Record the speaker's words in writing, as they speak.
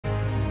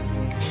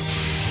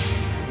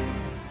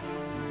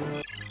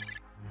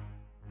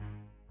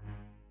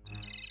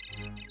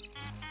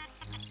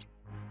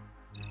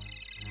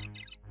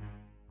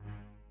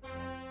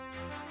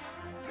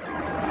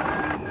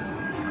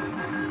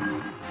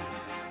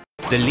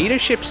The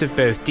leaderships of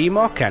both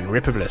DMOC and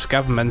Republic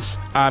governments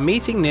are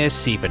meeting near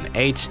Seaburn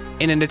 8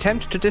 in an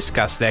attempt to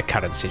discuss their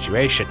current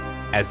situation,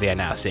 as they are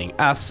now seeing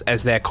us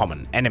as their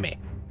common enemy.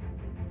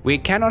 We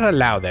cannot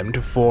allow them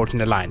to forge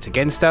an alliance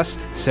against us,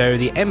 so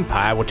the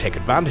Empire will take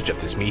advantage of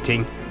this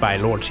meeting by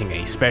launching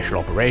a special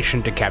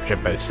operation to capture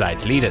both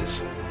sides'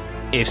 leaders.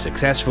 If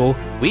successful,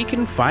 we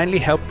can finally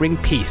help bring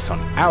peace on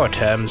our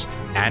terms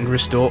and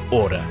restore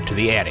order to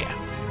the area.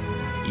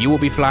 You will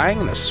be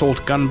flying an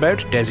assault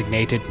gunboat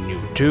designated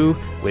Nu 2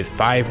 with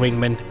 5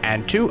 wingmen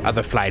and 2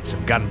 other flights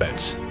of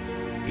gunboats.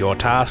 Your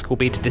task will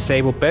be to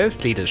disable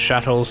both leaders'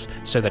 shuttles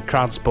so that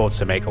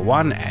transports Omega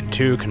 1 and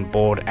 2 can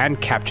board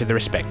and capture the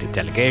respective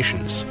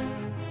delegations.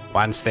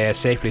 Once they are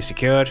safely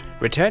secured,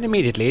 return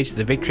immediately to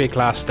the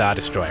Victory-class Star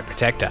Destroyer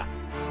Protector.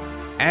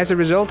 As a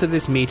result of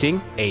this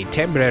meeting, a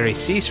temporary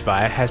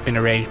ceasefire has been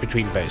arranged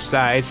between both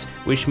sides,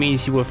 which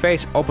means you will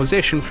face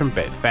opposition from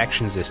both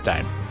factions this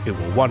time, who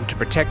will want to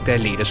protect their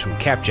leaders from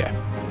capture.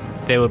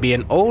 There will be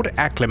an old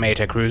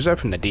Acclamator cruiser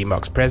from the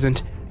DMOCs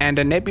present, and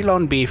a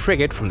Nebulon B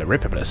frigate from the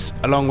Republic,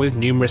 along with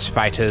numerous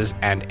fighters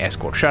and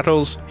escort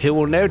shuttles, who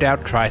will no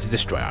doubt try to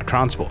destroy our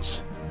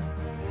transports.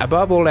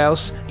 Above all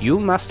else, you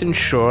must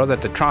ensure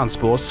that the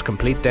transports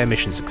complete their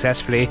mission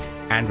successfully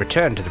and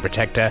return to the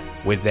Protector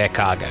with their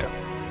cargo.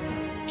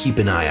 Keep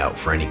an eye out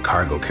for any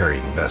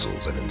cargo-carrying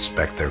vessels and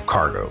inspect their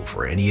cargo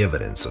for any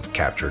evidence of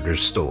captured or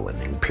stolen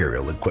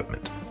Imperial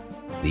equipment.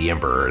 The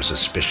Emperor is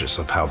suspicious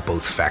of how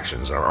both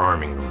factions are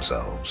arming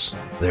themselves.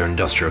 Their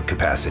industrial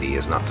capacity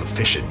is not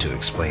sufficient to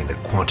explain the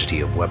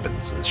quantity of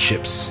weapons and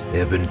ships they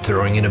have been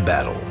throwing in a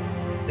battle.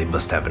 They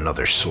must have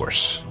another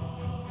source.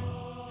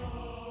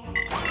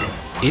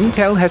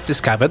 Intel has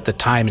discovered the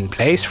time and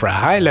place for a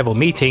high-level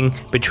meeting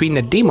between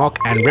the DMOC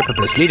and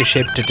Republic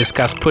leadership to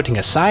discuss putting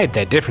aside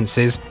their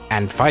differences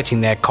and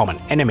fighting their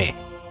common enemy.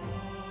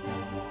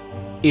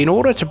 In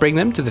order to bring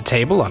them to the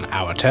table on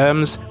our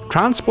terms,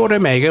 Transport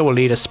Omega will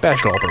lead a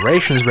special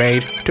operations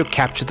raid to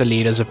capture the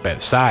leaders of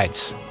both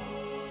sides.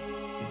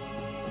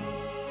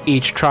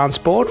 Each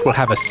transport will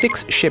have a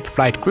 6-ship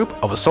flight group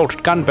of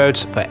assault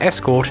gunboats for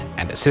escort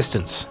and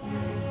assistance.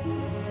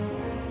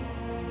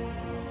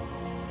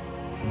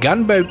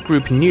 Gunboat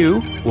Group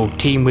Nu will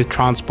team with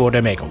Transport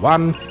Omega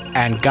 1,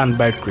 and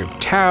Gunboat Group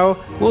Tau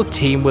will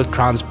team with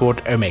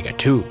Transport Omega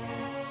 2.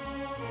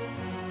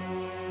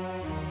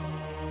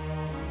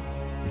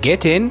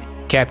 Get in,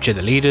 capture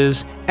the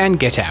leaders, and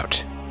get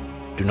out.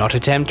 Do not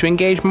attempt to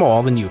engage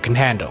more than you can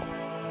handle.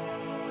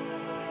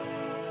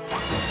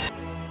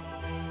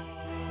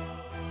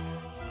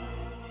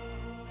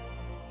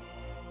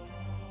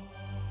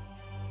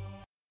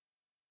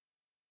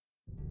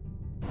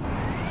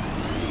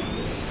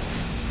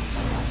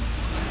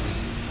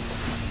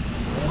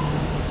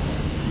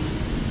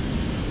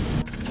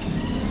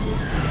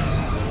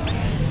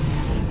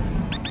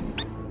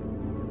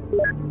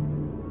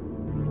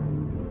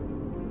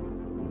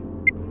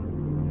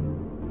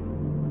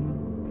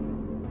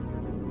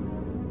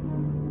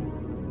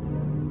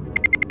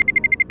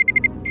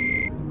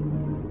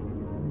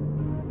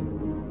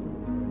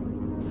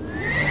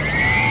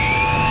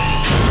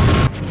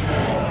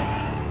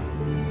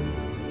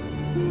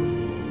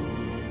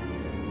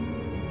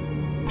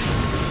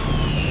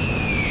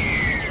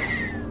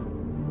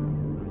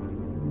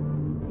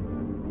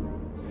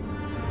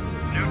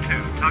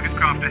 Target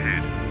craft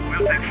ahead.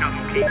 We'll take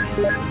shuttle keys.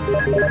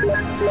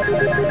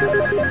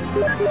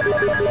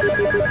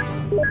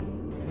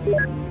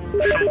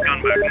 Assault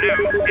gunboat Nu,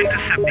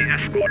 intercept the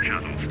escort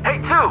shuttles. Hey,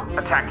 2!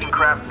 Attacking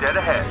craft dead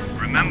ahead.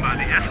 Remember,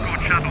 the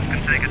escort shuttles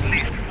can take at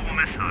least 4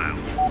 missiles.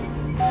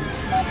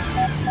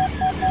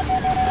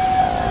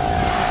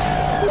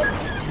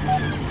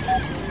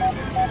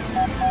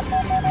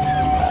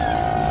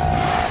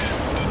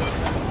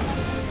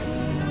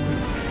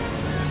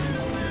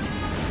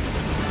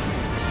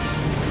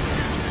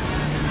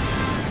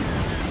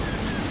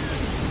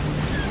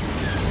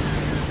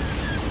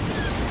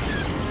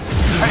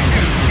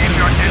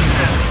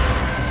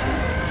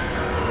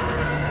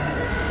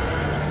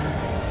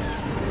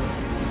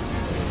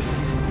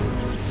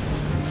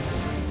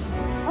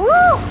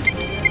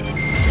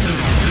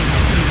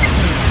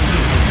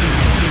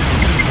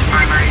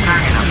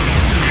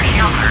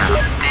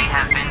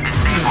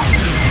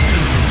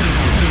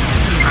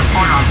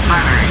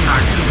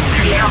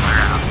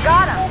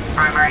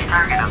 Primary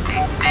target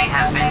update. They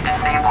have been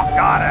disabled.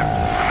 Got him.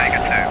 Omega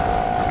 2.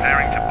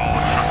 Preparing to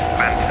board shuttle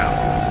Phantom.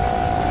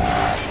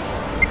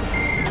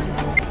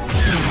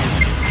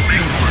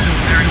 Omega 4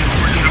 preparing to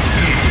board shuttle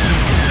E.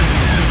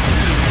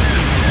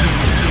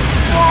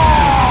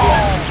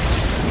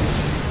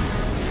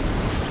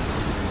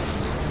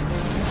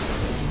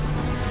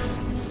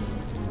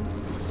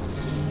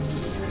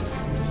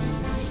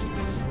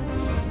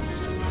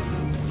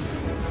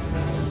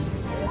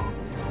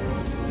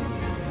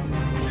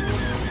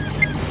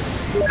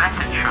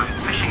 Message from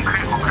Mission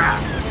Critical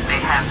Craft. They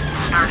have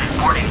started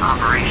boarding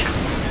operations.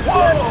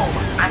 Whoa!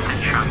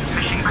 Message from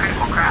Mission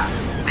Critical Craft.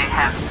 They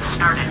have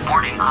started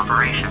boarding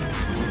operations.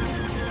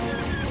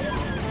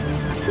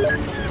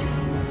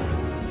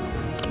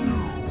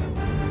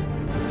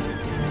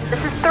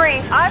 3.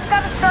 I've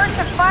got a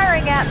starship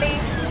firing at me.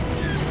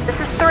 This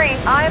is 3.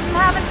 I'm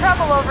having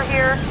trouble over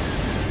here.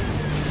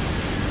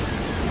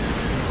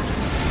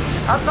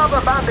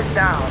 Another bandit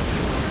down.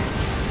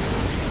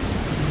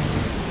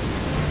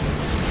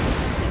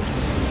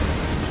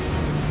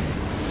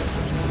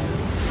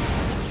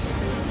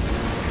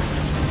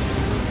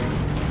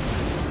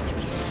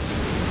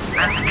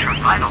 Message from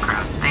Vital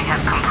Craft. They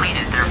have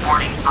completed their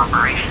boarding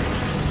operations.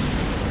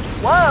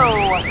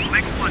 Whoa!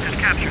 Wingsplit has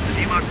captured the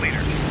DMOC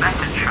leaders.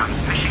 Message from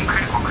Mission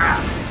Critical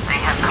Craft. They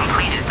have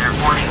completed their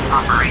boarding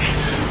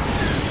operations.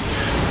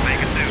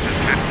 Vegas News has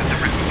captured the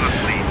Rippabus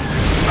lead.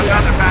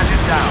 Another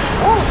bandit down.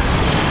 Woo!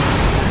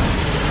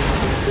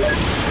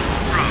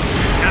 Rob,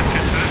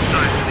 captured both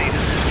sides of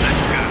leaders.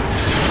 Let's go.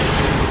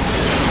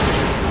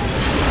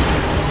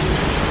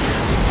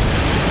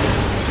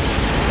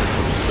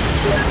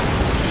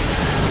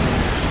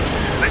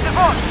 Listen,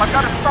 boss, I've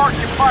got a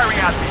starship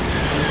firing at me.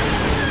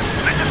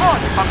 Listen,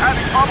 boss, I'm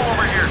having trouble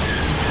over here.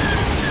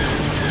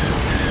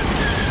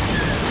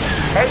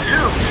 Hey, 2,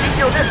 keep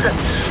your distance.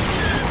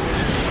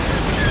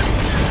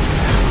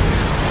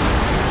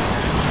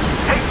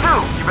 Hey,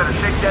 2, you better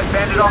shake that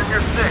bandit off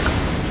your stick.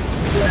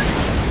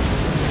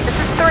 This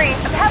is 3.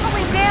 I'm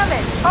heavily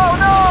damaged. Oh,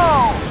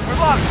 no! We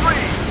lost 3.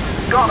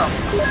 Got him.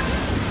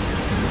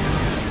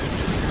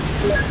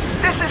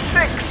 This is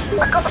 6.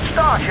 I got a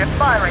starship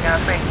firing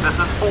at me. This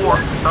is 4.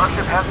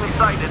 Starship has me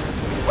sighted.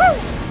 Woo!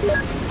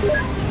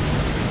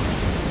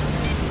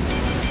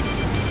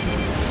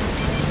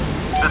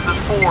 This is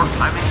 4.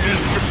 I'm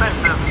engaged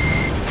defensive.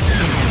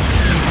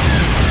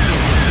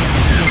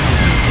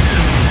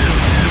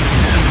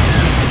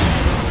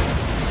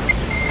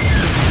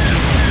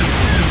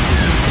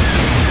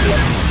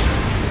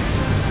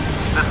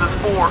 This is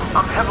 4.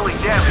 I'm heavily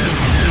damaged.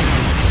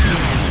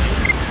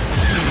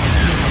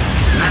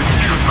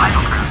 Message from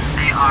Vital Craft.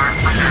 They are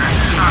under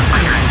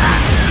starfighter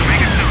attack.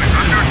 Vegas News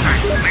under attack.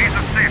 Please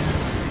assist.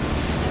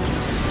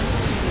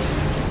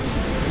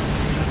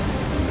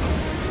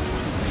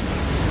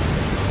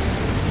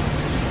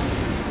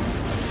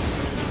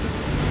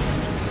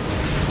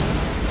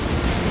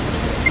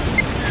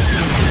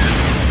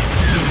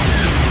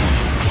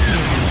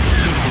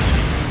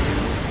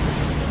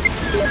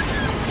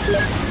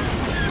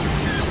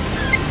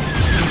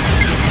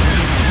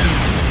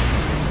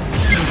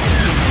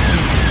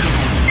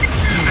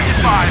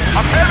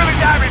 I'm heavily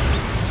damaged!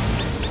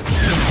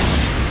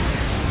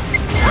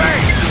 Ray!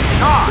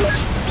 Dodge!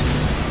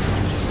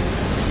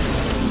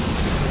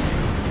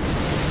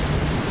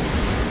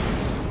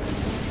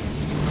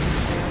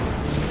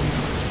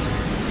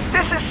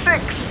 This is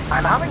 6!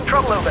 I'm having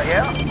trouble over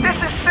here. This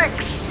is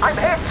 6! I'm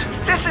hit!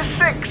 This is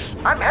 6!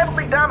 I'm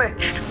heavily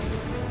damaged!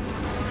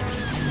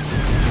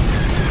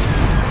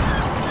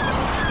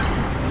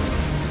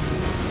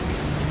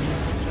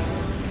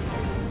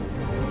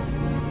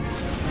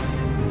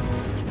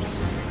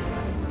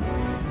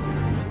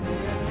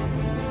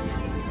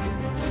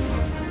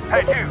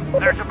 Hey, 2,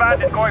 there's a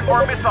bandit going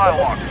for a missile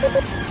launch.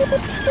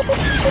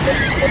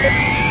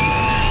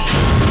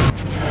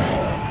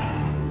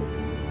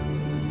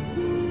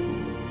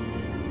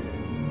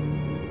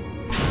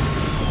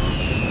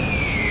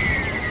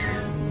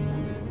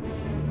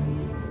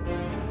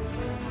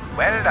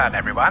 Well done,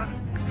 everyone.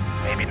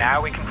 Maybe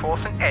now we can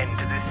force an end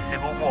to this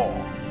civil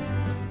war.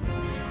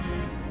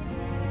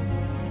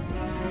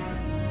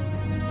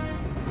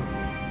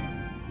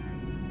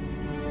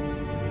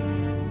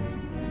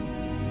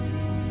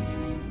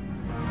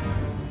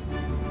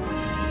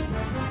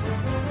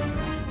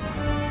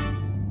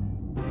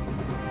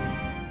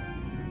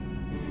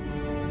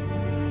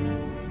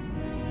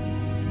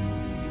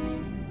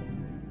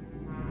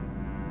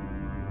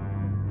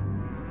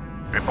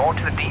 Report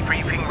to the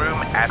debriefing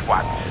room at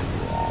once.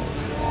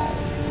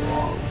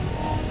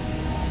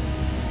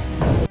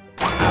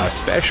 Our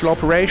special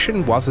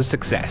operation was a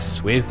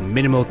success, with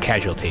minimal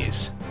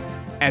casualties.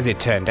 As it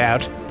turned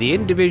out, the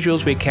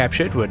individuals we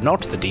captured were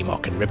not the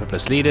DMOC and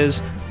Rippabus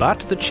leaders,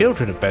 but the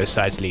children of both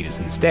sides' leaders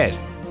instead.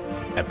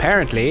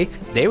 Apparently,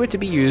 they were to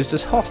be used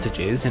as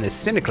hostages in a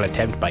cynical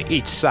attempt by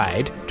each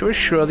side to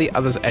assure the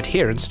other's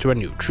adherence to a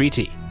new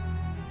treaty.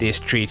 This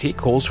treaty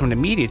calls for an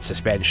immediate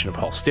suspension of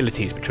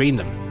hostilities between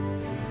them.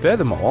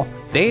 Furthermore,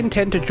 they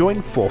intend to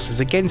join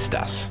forces against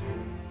us.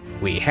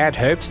 We had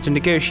hoped to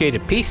negotiate a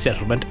peace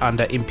settlement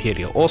under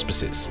Imperial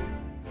auspices.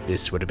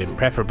 This would have been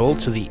preferable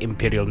to the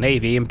Imperial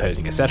Navy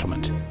imposing a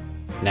settlement.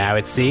 Now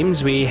it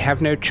seems we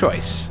have no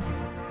choice.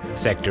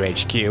 Sector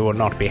HQ will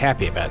not be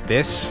happy about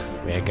this.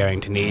 We are going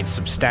to need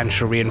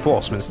substantial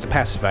reinforcements to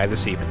pacify the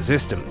Seapan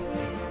system.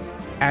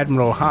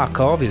 Admiral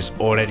Harkov is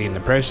already in the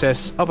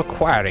process of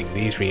acquiring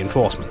these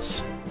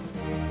reinforcements.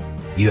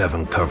 You have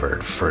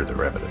uncovered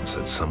further evidence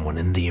that someone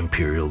in the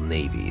Imperial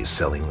Navy is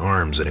selling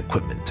arms and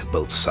equipment to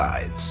both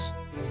sides.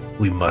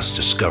 We must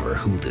discover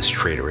who this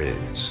traitor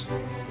is.